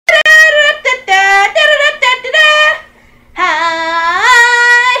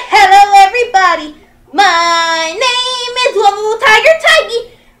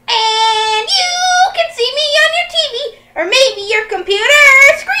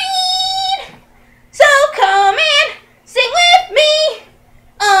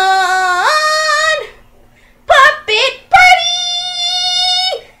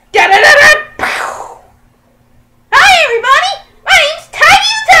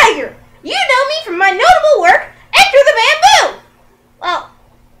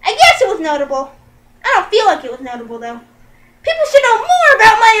notable, though. People should know more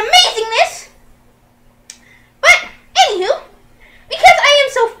about my amazingness! But, anywho, because I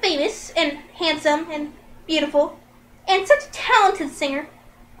am so famous and handsome and beautiful and such a talented singer,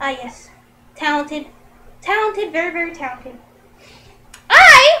 yes, talented, very, very talented,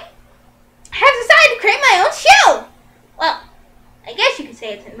 I have decided to create my own show! Well, I guess you could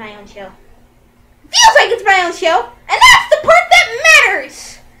say it's my own show. Feels like it's my own show, and that's the part that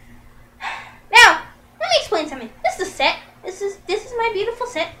matters! Now, let me explain something. This is a set. This is my beautiful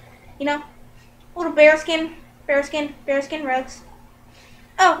set. You know, little bearskin rugs.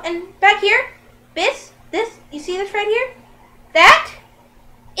 Oh, and back here, this, you see this right here? That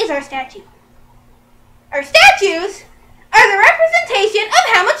is our statue. Our statues are the representation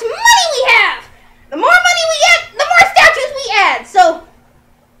of how much money we have. The more money we get, the more statues we add. So,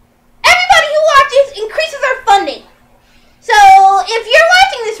 everybody who watches increases our funding. So, if you're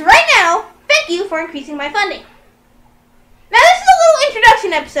watching this right now, thank you for increasing my funding. Now, this is a little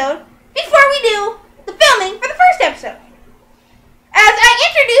introduction episode before we do the filming for the first episode.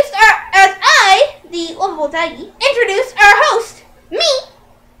 As I, the lovable Tiggy, introduced our host, me,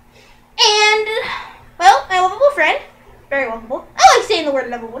 and, well, my lovable friend, very lovable. I like saying the word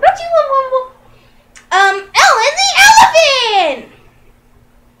lovable. Don't you love lovable? Ellen the Elephant!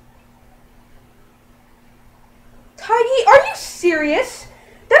 Tiggy, are you serious?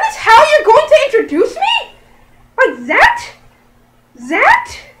 That is how you're going to introduce me? Like that?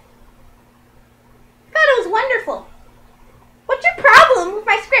 That? I thought it was wonderful. What's your problem with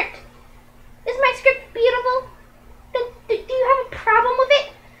my script? Is my script beautiful? Do you have a problem with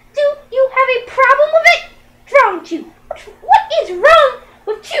it? Do you have a problem with it? What's wrong with you? What is wrong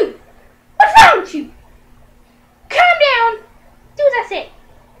with you? What's wrong with you? Calm down. Do as I say.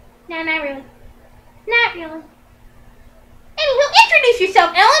 No, not really. Not really. Anywho, introduce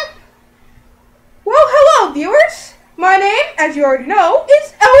yourself, Ellen. Well, hello, viewers. My name, as you already know,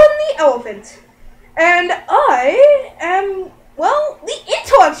 is Ellen the Elephant. And I am, well, the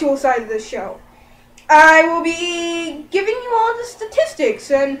intellectual side of this show. I will be giving you all the statistics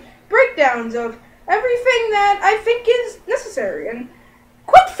and breakdowns of everything that I think is necessary and,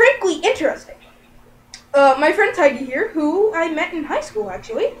 quite frankly, interesting. My friend Tiggy here, who I met in high school,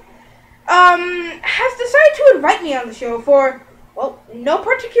 actually, has decided to invite me on the show for, well, no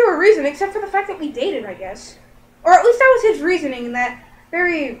particular reason except for the fact that we dated, I guess. Or at least that was his reasoning in that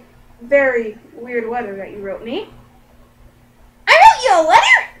very, very weird letter that you wrote me. I wrote you a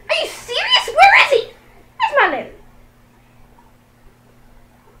letter? Are you serious? Where is it? Where's my letter?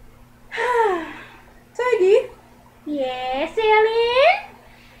 Tiggy? Yes, Ellen?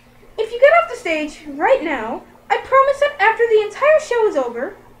 If you get off the stage right now, I promise that after the entire show is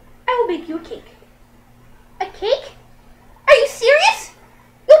over, I will bake you a cake. A cake? Are you serious?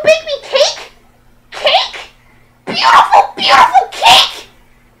 You'll bake me cake? Cake? Beautiful, beautiful cake!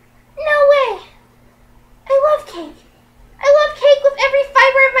 No way. I love cake. I love cake with every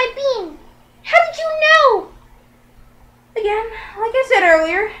fiber of my being. How did you know? Again, like I said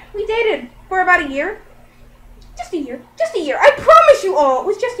earlier, we dated for about a year. Just a year. Just a year. I promise you all, it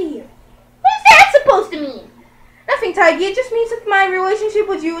was just a year. What is that supposed to mean? Nothing, Tiggy. It just means that my relationship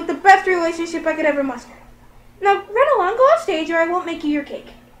with you is the best relationship I could ever muster. Now, run along, go off stage, or I won't make you your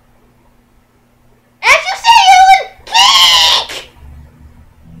cake. As you say, Ellen! Cake!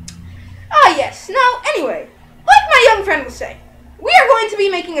 Ah, yes. Now, anyway, like my young friend was saying, we are going to be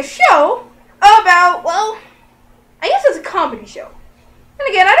making a show about, well, I guess it's a comedy show. And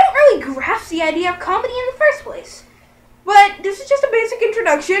again, I don't really grasp the idea of comedy in the first place. But this is just a basic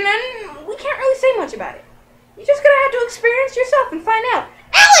introduction, and we can't really say much about it. You're just gonna have to experience yourself and find out.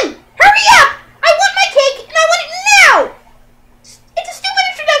 Ellen! Hurry up! I want my cake, and I want it now! It's a stupid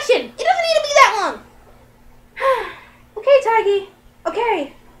introduction. It doesn't need to be that long. Okay, Tiggy.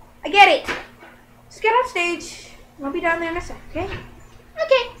 Okay. I get it. Just get off stage. I'll be down there in a sec, okay?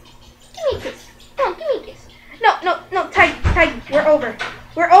 Okay. Give me a kiss. Come on, give me a kiss. No, Tiggy, we're over.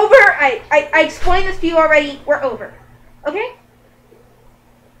 We're over. I explained this to you already. We're over. Okay?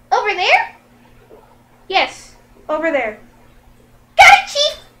 Over there? Yes, over there. Got it,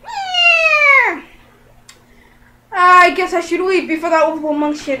 Chief! I guess I should leave before that little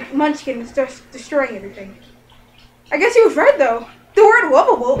munchkin starts destroying everything. I guess he was right, though. The word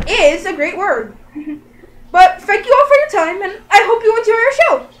lovable is a great word. But thank you all for your time, and I hope you enjoy our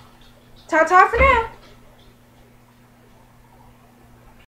show. Ta-ta for now.